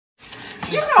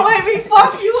You gonna make me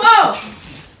fuck you up.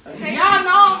 Y'all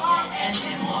know.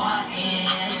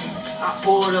 I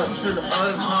pulled up to the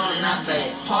other corner and I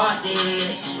said, party.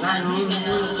 Like me, we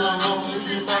do the wrong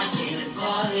since I came to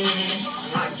garden.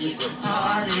 I get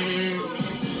retarded.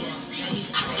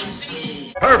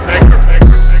 Perfect.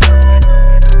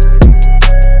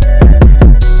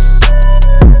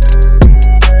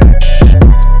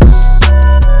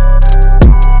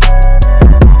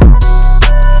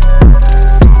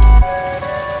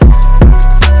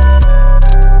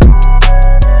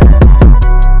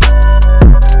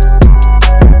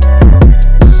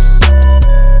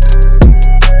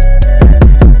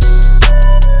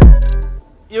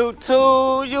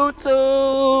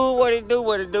 YouTube, what it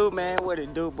do, man? What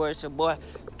it do, boy? It's your boy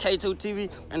TubeTV,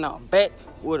 and I'm back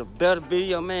with a better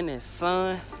video, man. That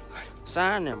sun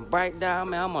shining bright down,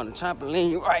 man. I'm on the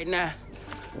trampoline right now,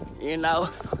 you know.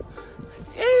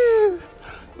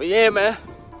 But yeah, man,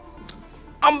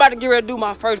 I'm about to get ready to do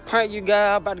my first prank, you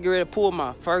guys. I'm about to get ready to pull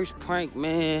my first prank,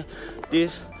 man.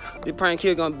 This prank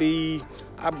here gonna be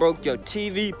I broke your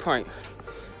TV prank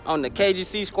on the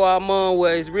KGC squad, mom,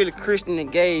 where it's really Christian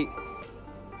and Gabe.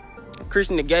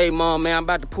 Christian and Gabe, mom, man. I'm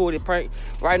about to pull this prank.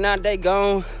 Right now, they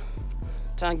gone.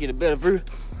 Trying to get a better view.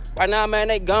 Right now, man,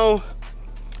 they gone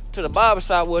to the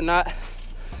barbershop, whatnot.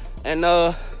 And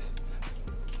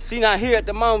she not here at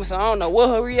the moment, so I don't know what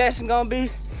her reaction gonna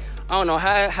be. I don't know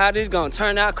how this gonna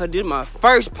turn out, cause this is my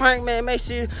first prank, man. Make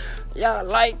sure y'all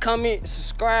like, comment,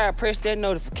 subscribe, press that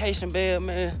notification bell,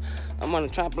 man. I'm on the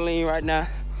trampoline right now.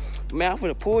 Man, I'm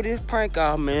finna pull this prank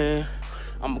off, man.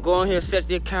 I'm gonna go in here and set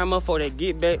this camera before they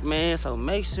get back, man. So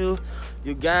make sure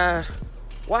you guys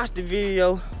watch the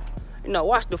video. You know,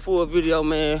 watch the full video,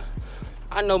 man.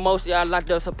 I know most of y'all like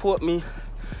to support me,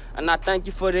 and I thank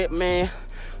you for that, man.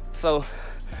 So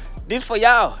this for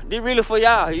y'all. This really for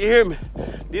y'all. You hear me?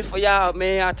 This for y'all,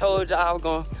 man. I told y'all I was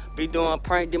gonna be doing a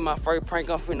prank. This my first prank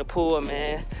I'm finna pull,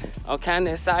 man. I'm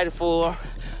kinda excited for her.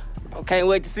 I can't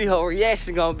wait to see her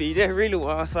reaction gonna be. That's really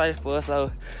what I'm excited for.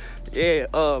 So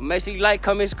yeah, make sure you like,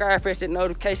 comment, subscribe, press that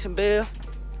notification bell.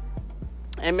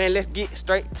 And man, let's get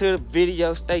straight to the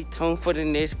video. Stay tuned for the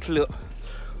next clip.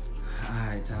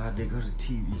 Alright, y'all, there go the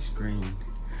TV screen.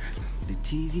 The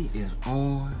TV is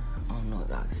on. I don't know if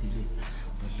y'all can see it,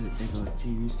 but look, there go the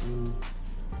TV screen.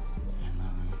 And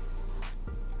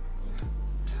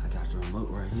I got the remote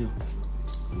right here.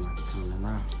 I'm about to turn it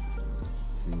off.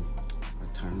 See? I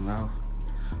turn it off,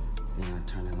 then I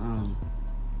turn it on.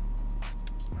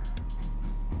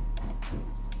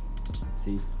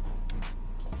 See,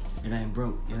 it ain't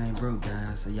broke,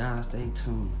 guys. So y'all stay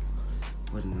tuned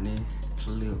for the next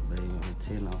clip, baby. I'm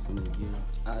telling I'm finna get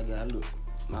it.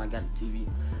 I got the TV,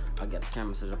 I got the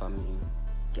camera set up. I mean,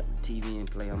 got the TV in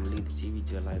play. I'm gonna leave the TV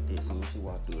just like this. So when she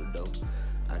walk through the door,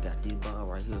 I got this ball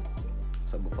right here.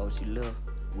 So before she left,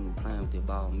 we were playing with the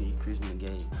ball, me, Christian, and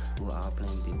Gabe. We were all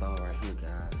playing with the ball right here,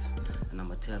 guys. And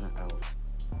I'ma tell her I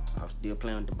was still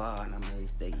playing with the ball, and I made a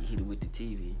mistake, hit it with the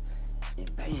TV,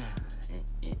 and bam,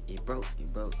 and it broke.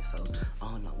 So I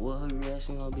don't know what her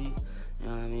reaction gonna be. You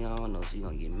know what I mean? I don't know if she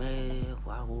gonna get mad,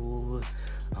 why would,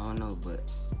 I don't know, but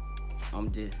I'm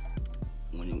just,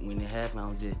 when it happen,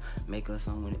 I'll just make her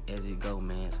something as it go,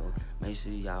 man. So make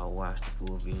sure y'all watch the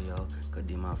full video, cause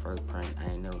this my first prank.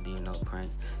 I ain't never did no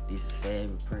prank. This is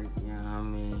savage prank, you know what I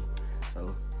mean?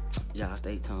 So y'all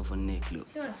stay tuned for the next clip.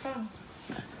 You're the phone.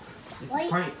 It's a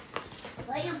prank.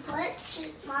 Why you put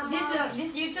my mom?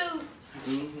 This YouTube?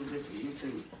 This for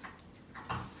YouTube.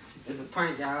 It's a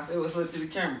prank, y'all. Say what's up to the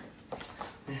camera.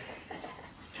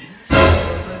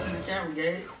 What's up to the camera,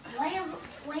 Gabe? Why you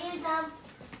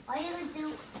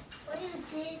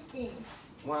did this?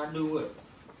 Why I do what?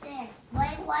 Dad,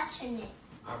 why you watching it?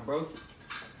 I broke it.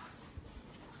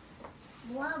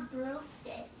 What broke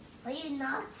it? Why you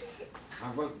knocked it?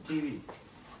 I broke the TV.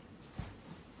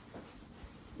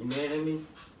 You mad at me?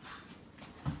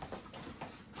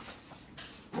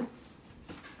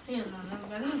 Hell no, I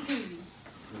got no TV.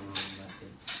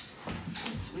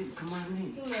 Sleep, come on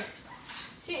in.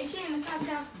 She in the car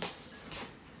talking.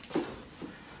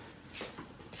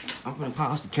 I'm gonna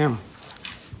pause the camera.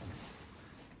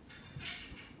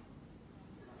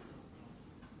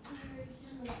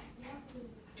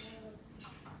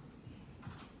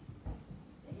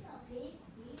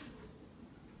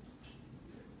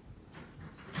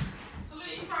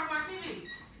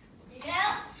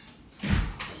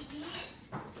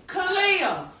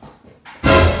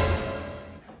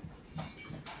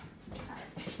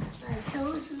 I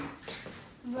told you,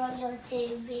 run your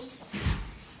TV.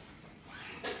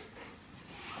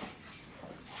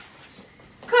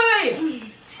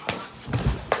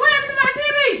 What happened to my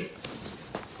TV?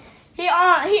 He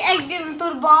ain't getting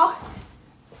through the ball.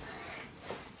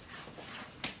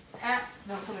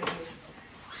 No, come in here.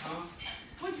 Huh?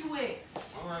 What you at?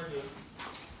 I'm right here.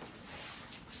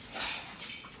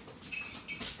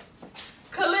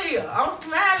 Kalia, I'm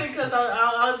smiling because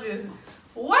I'm just.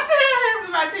 What the hell happened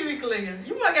to my TV, Kalia?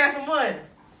 You must got some money.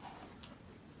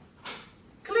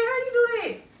 Kalia, how you do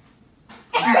that?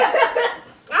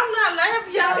 I'm not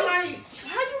laughing, y'all. Like,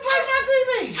 how you break my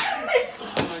TV?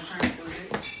 I'm not trying to do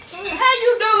How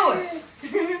you do it?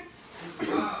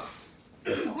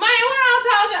 Man, what I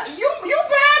told you? You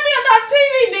buy me another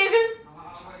TV, nigga.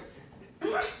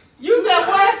 You said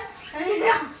what?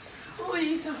 Oh,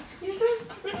 you said? This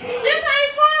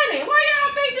ain't funny. Why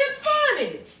y'all think this funny?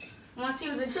 Want to see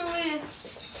what the truth is?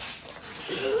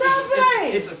 Stop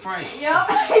playing. It's a prank. Yup.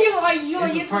 you on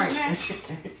It's a YouTube, prank. man.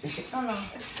 Hold on.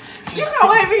 You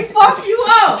gonna make me fuck you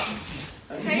up.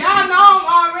 Y'all know I'm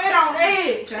already on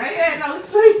edge. I ain't had no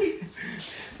sleep.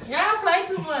 Y'all play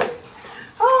too much.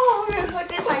 Oh, we're gonna put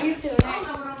this on YouTube I don't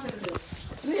now. know what I'm gonna do.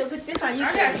 We're gonna put this on I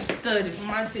got to YouTube. study for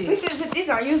my We test. should put this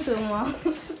on YouTube, Mom.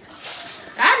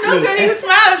 I knew that he was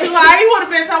smiling too hard. He would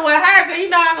have been somewhere higher because he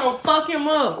know I'm gonna fuck him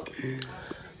up.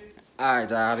 Alright,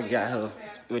 y'all, I got her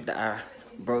with the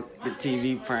broke the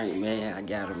TV prank, man. I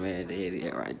got her, man. There it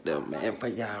is right there, man. For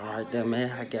y'all right there,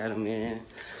 man. I got her, man.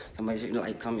 So make sure you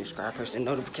like, comment, subscribe, press the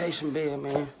notification bell,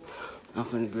 man. I'm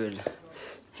finna good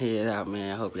head out,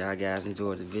 man. I hope y'all guys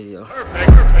enjoyed the video.